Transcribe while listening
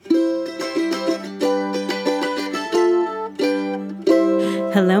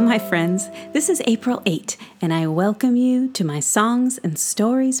Hello, my friends. This is April 8, and I welcome you to my Songs and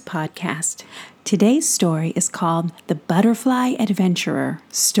Stories podcast. Today's story is called The Butterfly Adventurer,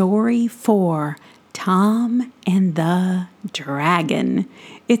 Story 4, Tom and the Dragon.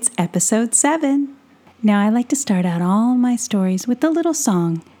 It's episode 7. Now, I like to start out all my stories with a little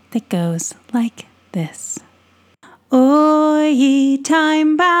song that goes like this. O ye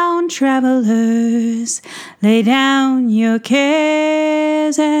time-bound travelers, lay down your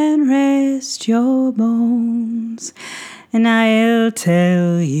cares and rest your bones, and I'll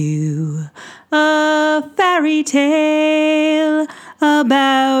tell you a fairy tale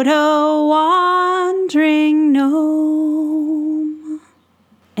about a wandering gnome.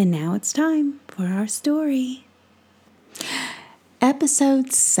 And now it's time for our story.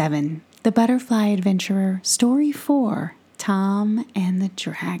 Episode 7. The Butterfly Adventurer, Story 4, Tom and the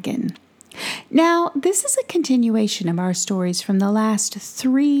Dragon. Now, this is a continuation of our stories from the last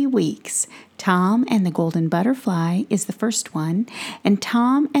 3 weeks. Tom and the Golden Butterfly is the first one, and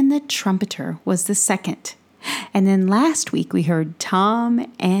Tom and the Trumpeter was the second. And then last week we heard Tom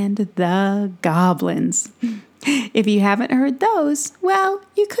and the Goblins. If you haven't heard those, well,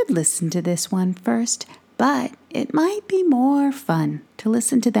 you could listen to this one first. But it might be more fun to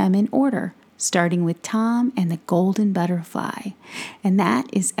listen to them in order, starting with Tom and the Golden Butterfly. And that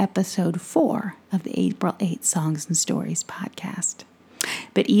is episode 4 of the April 8 Songs and Stories podcast.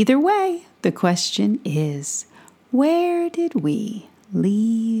 But either way, the question is, where did we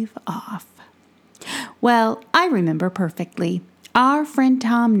leave off? Well, I remember perfectly. Our friend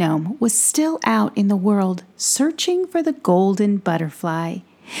Tom Gnome was still out in the world searching for the Golden Butterfly.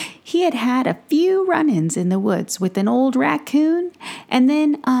 He had had a few run-ins in the woods with an old raccoon and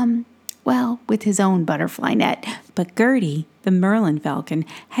then, with his own butterfly net. But Gertie, the Merlin Falcon,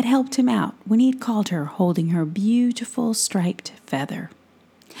 had helped him out when he had called her holding her beautiful striped feather.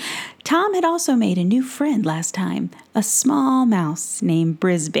 Tom had also made a new friend last time, a small mouse named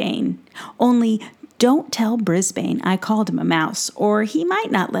Brisbane. Only don't tell Brisbane I called him a mouse, or he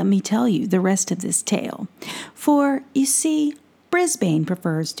might not let me tell you the rest of this tale. For, you see, Brisbane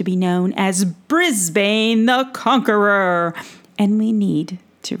prefers to be known as Brisbane the Conqueror, and we need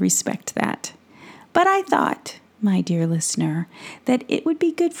to respect that. But I thought, my dear listener, that it would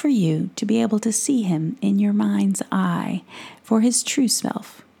be good for you to be able to see him in your mind's eye for his true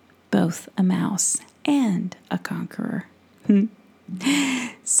self, both a mouse and a conqueror.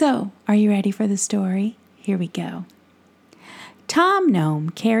 So, are you ready for the story? Here we go. Tom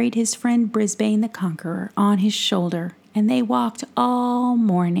Gnome carried his friend Brisbane the Conqueror on his shoulder, and they walked all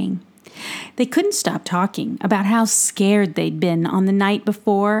morning. They couldn't stop talking about how scared they'd been on the night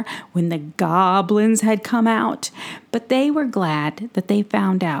before when the goblins had come out, but they were glad that they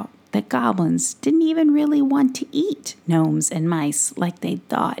found out that goblins didn't even really want to eat gnomes and mice like they'd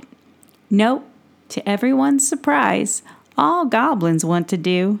thought. Nope, to everyone's surprise, all goblins want to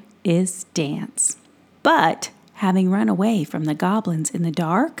do is dance. But having run away from the goblins in the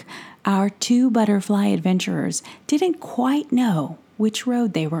dark, our 2 butterfly adventurers didn't quite know which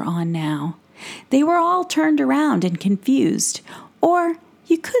road they were on now. They were all turned around and confused, or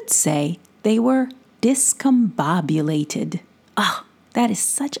you could say they were discombobulated. That is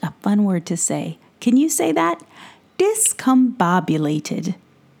such a fun word to say. Can you say that? Discombobulated.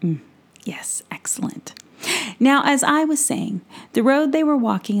 Yes, excellent. Now, as I was saying, the road they were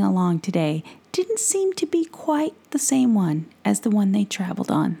walking along today didn't seem to be quite the same one as the one they traveled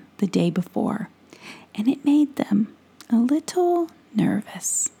on the day before, and it made them a little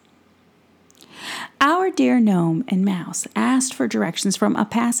nervous. Our dear gnome and mouse asked for directions from a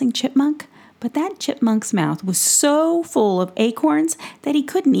passing chipmunk, but that chipmunk's mouth was so full of acorns that he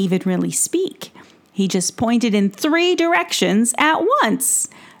couldn't even really speak. He just pointed in 3 directions at once: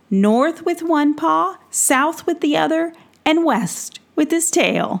 north with one paw, south with the other, and west with his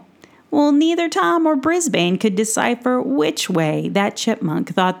tail. Well, neither Tom or Brisbane could decipher which way that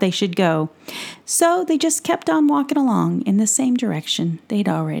chipmunk thought they should go, so they just kept on walking along in the same direction they'd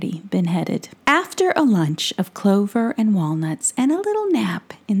already been headed. After a lunch of clover and walnuts and a little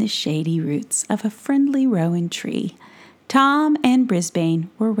nap in the shady roots of a friendly rowan tree, Tom and Brisbane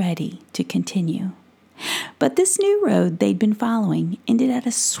were ready to continue. But this new road they'd been following ended at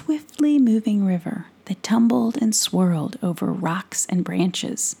a swiftly moving river that tumbled and swirled over rocks and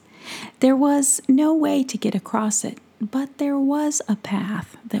branches. There was no way to get across it, but there was a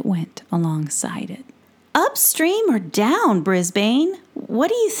path that went alongside it. Upstream or down, Brisbane? What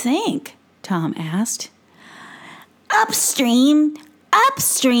do you think? Tom asked. Upstream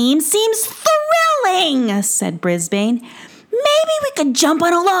seems thrilling, said Brisbane. Maybe we could jump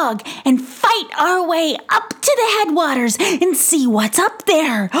on a log and fight our way up to the headwaters and see what's up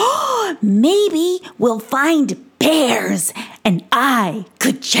there. Maybe we'll find bears, and I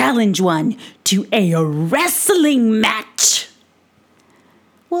could challenge one to a wrestling match.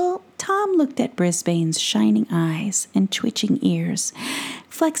 Well, Tom looked at Brisbane's shining eyes and twitching ears,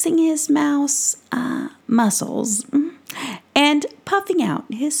 flexing his mouse muscles and puffing out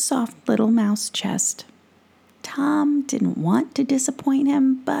his soft little mouse chest. Tom didn't want to disappoint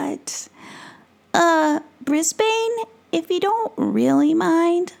him, but, Brisbane, if you don't really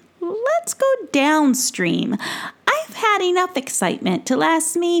mind, let's go downstream. I've had enough excitement to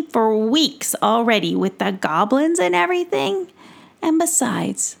last me for weeks already with the goblins and everything. And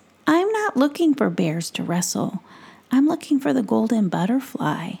besides, I'm not looking for bears to wrestle. I'm looking for the golden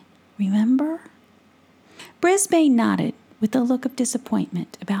butterfly. Remember? Brisbane nodded with a look of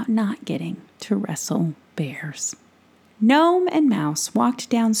disappointment about not getting to wrestle bears. Gnome and Mouse walked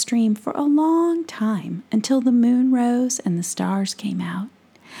downstream for a long time until the moon rose and the stars came out.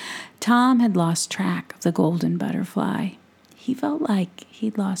 Tom had lost track of the golden butterfly. He felt like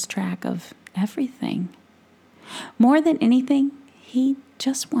he'd lost track of everything. More than anything, he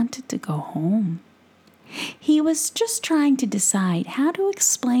just wanted to go home. He was just trying to decide how to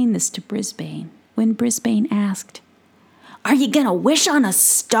explain this to Brisbane when Brisbane asked, "Are you going to wish on a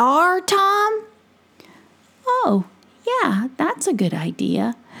star, Tom?" "Oh, yeah, that's a good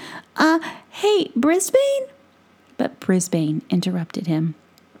idea. Hey, Brisbane?" But Brisbane interrupted him.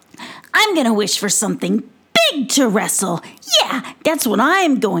 "I'm going to wish for something big to wrestle. Yeah, that's what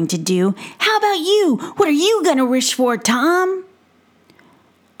I'm going to do. How about you? What are you going to wish for, Tom?"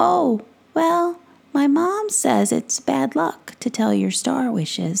 "Oh, well, my mom says it's bad luck to tell your star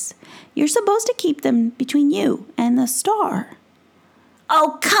wishes. You're supposed to keep them between you and the star."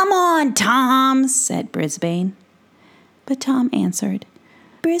 "Oh, come on, Tom," said Brisbane. But Tom answered,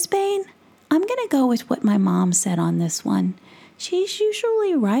 "Brisbane, I'm going to go with what my mom said on this one. She's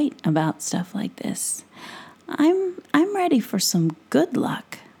usually right about stuff like this. I'm ready for some good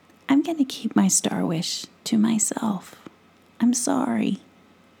luck. I'm going to keep my star wish to myself. I'm sorry."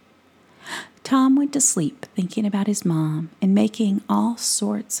 Tom went to sleep thinking about his mom and making all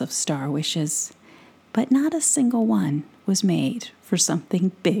sorts of star wishes, but not a single one was made for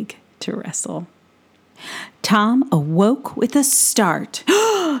something big to wrestle. Tom awoke with a start.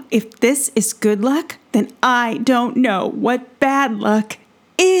 If this is good luck, then I don't know what bad luck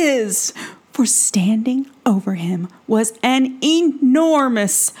is. For standing over him was an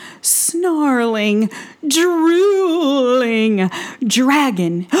enormous, snarling, drooling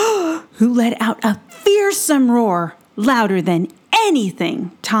dragon who let out a fearsome roar louder than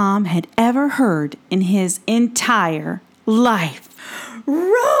anything Tom had ever heard in his entire life.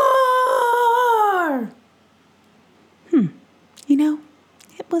 Roar!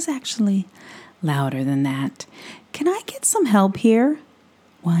 It was actually louder than that. Can I get some help here?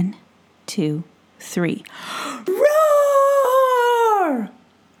 1, 2, 3. Roar!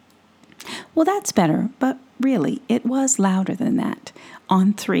 Well, that's better, but really, it was louder than that.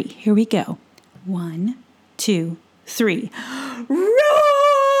 On 3, here we go. 1, 2, 3. Roar!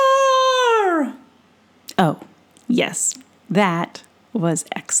 Oh, yes, that was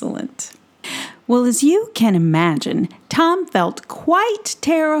excellent. Well, as you can imagine, Tom felt quite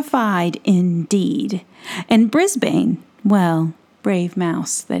terrified indeed. And Brisbane, well, brave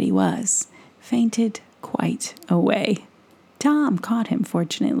mouse that he was, fainted quite away. Tom caught him,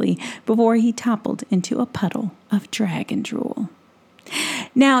 fortunately, before he toppled into a puddle of dragon drool.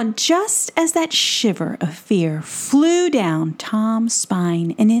 Now, just as that shiver of fear flew down Tom's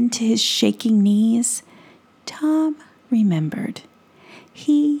spine and into his shaking knees, Tom remembered.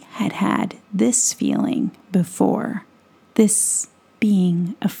 He had had this feeling before, this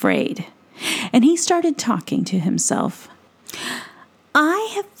being afraid. And he started talking to himself.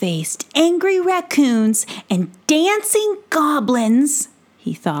 "I have faced angry raccoons and dancing goblins,"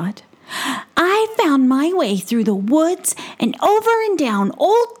 he thought. "I found my way through the woods and over and down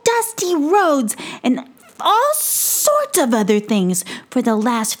old dusty roads and all sorts of other things for the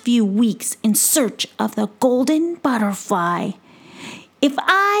last few weeks in search of the golden butterfly. If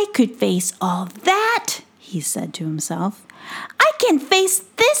I could face all that," he said to himself, "I can face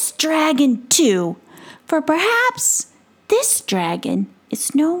this dragon too, for perhaps this dragon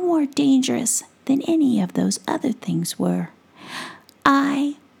is no more dangerous than any of those other things were.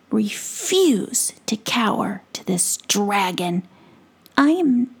 I refuse to cower to this dragon. I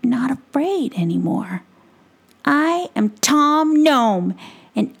am not afraid anymore. I am Tom Gnome,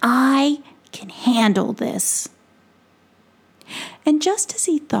 and I can handle this." And just as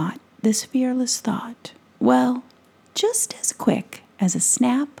he thought this fearless thought, well, just as quick as a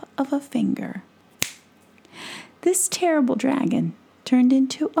snap of a finger. This terrible dragon turned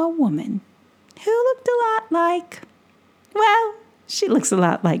into a woman who looked a lot like, well, she looks a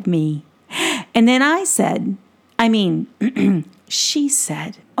lot like me. And then she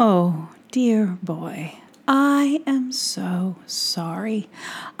said, "Oh, dear boy, I am so sorry.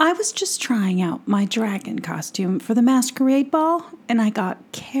 I was just trying out my dragon costume for the masquerade ball, and I got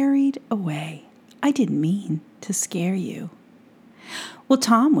carried away. I didn't mean to scare you." Well,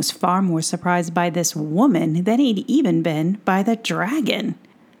 Tom was far more surprised by this woman than he'd even been by the dragon.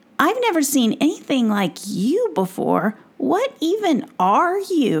 "I've never seen anything like you before. What even are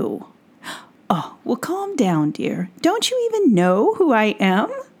you?" "Oh, well, calm down, dear. Don't you even know who I am?"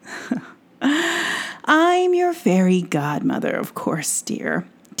 "I'm your fairy godmother, of course, dear.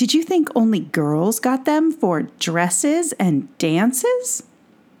 Did you think only girls got them for dresses and dances?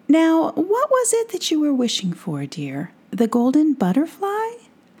 Now, what was it that you were wishing for, dear? The golden butterfly?"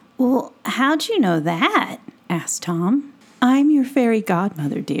 "Well, how'd you know that?" asked Tom. "I'm your fairy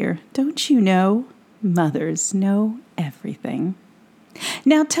godmother, dear. Don't you know? Mothers know everything.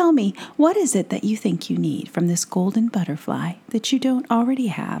 Now tell me, what is it that you think you need from this golden butterfly that you don't already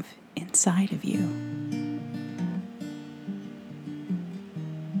have inside of you?"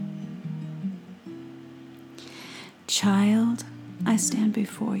 "Child, I stand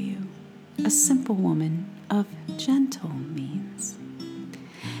before you, a simple woman of gentle means.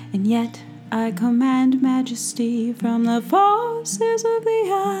 And yet I command majesty from the forces of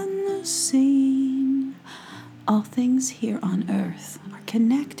the unseen. All things here on earth are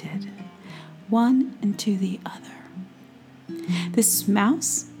connected, one into the other. This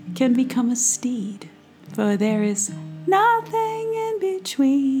mouse can become a steed, for there is nothing in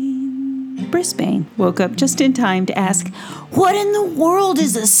between." Brisbane woke up just in time to ask, "What in the world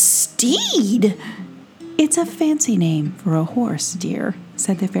is a steed?" "It's a fancy name for a horse, dear,"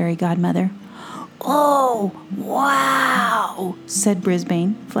 said the fairy godmother. "Oh, wow," said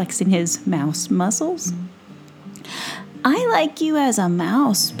Brisbane, flexing his mouse muscles. "I like you as a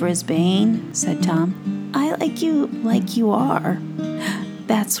mouse, Brisbane," said Tom. "I like you are."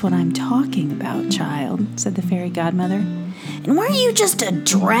 "That's what I'm talking about, child," said the fairy godmother. "And weren't you just a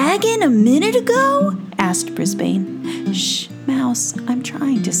dragon a minute ago?" asked Brisbane. "Shh, mouse, I'm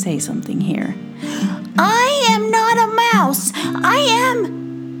trying to say something here." "I am not a mouse. I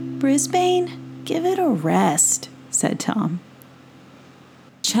am—" "Brisbane, give it a rest," said Tom.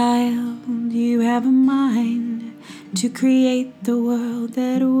 "Child, you have a mind to create the world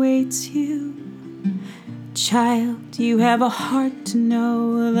that awaits you. Child, you have a heart to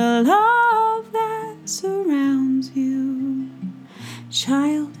know the love that surrounds you.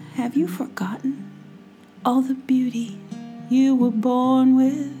 Child, have you forgotten all the beauty you were born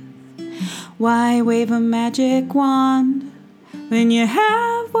with? Why wave a magic wand when you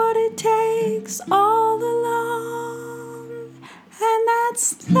have what it takes all along? And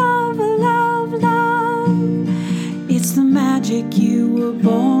that's love, love, love. It's the magic you were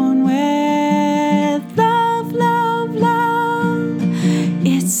born with. Love, love, love.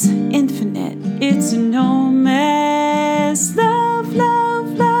 It's infinite, it's enormous. Love,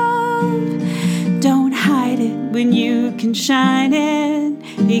 love, love. Don't hide it when you can shine it,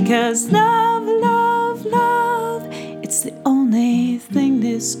 because love, love, love, it's the only thing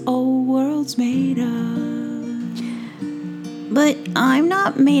this old world's made of." "But I'm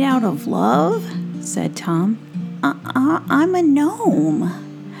not made out of love," said Tom. I'm a gnome."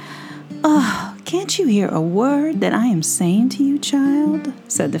 "Oh, can't you hear a word that I am saying to you, child?"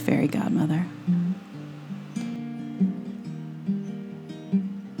 said the fairy godmother.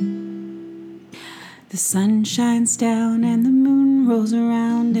 The sun shines down and the moon rolls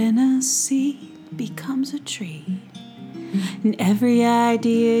around, and a seed becomes a tree. And every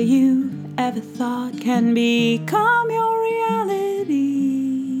idea you ever thought can become your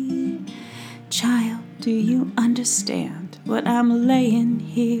reality. Child, do you understand what I'm laying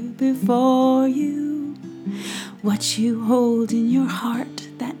here before you? What you hold in your heart,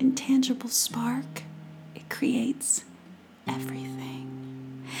 that intangible spark, it creates everything.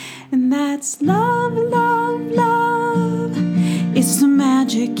 And that's love, love, love. It's the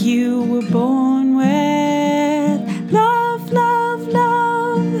magic you were born with. Love, love,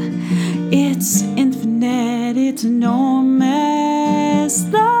 love. It's infinite, it's enormous.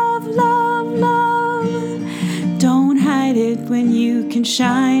 Love, love, love. Don't hide it when you can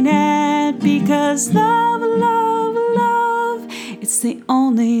shine it, because love, love, love, it's the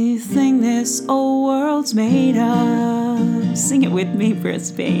only thing this old world's made of. Sing it with me,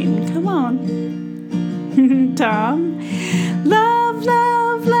 Brisbane. Come on. Tom. Love,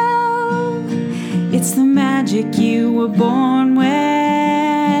 love, love. It's It's the magic you were born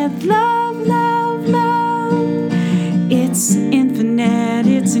with. Love, love, love. It's infinite,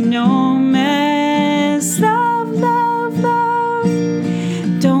 it's enormous. Love, love, love.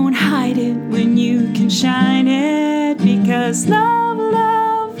 Don't hide it when you can shine it, because love,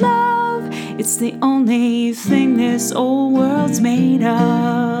 love, love, it's the only thing this old world's made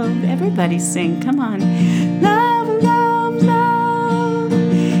of. Everybody sing, come on. Love, love, love,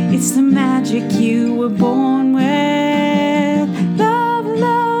 it's the magic you were born with. Love,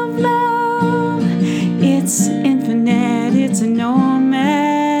 love, love, it's infinite, it's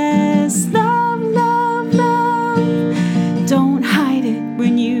enormous. Love, love, love, don't hide it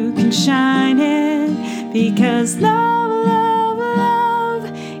when you can shine it, because love, love,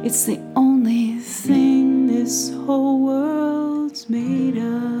 love, it's the only thing this whole world's made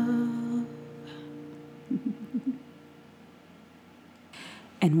of.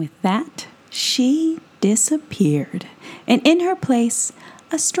 And with that, she disappeared, and in her place,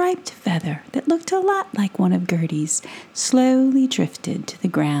 a striped feather that looked a lot like one of Gertie's slowly drifted to the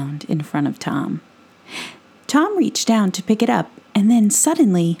ground in front of Tom. Tom reached down to pick it up, and then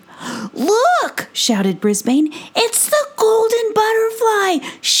suddenly, "Look!" shouted Brisbane. "It's the golden butterfly!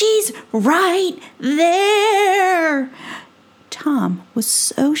 She's right there!" Tom was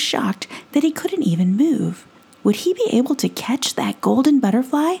so shocked that he couldn't even move. Would he be able to catch that golden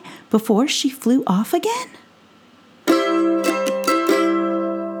butterfly before she flew off again?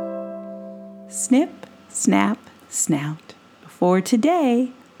 Snip, snap, snout. For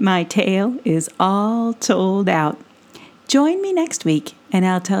today, my tale is all told out. Join me next week, and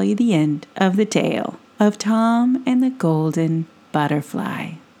I'll tell you the end of the tale of Tom and the Golden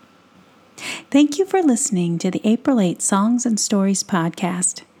Butterfly. Thank you for listening to the April 8 Songs and Stories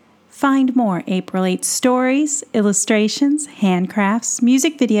podcast. Find more April 8 stories, illustrations, handcrafts,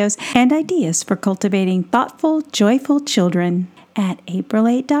 music videos, and ideas for cultivating thoughtful, joyful children at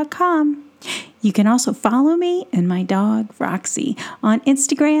april8.com. You can also follow me and my dog, Roxy, on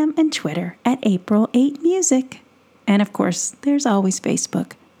Instagram and Twitter at April8Music. And of course, there's always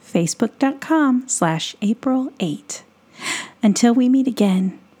Facebook, facebook.com/April8. Until we meet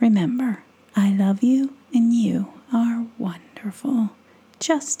again, remember, I love you and you are wonderful,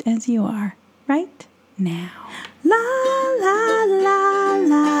 just as you are right now. La, la, la, la,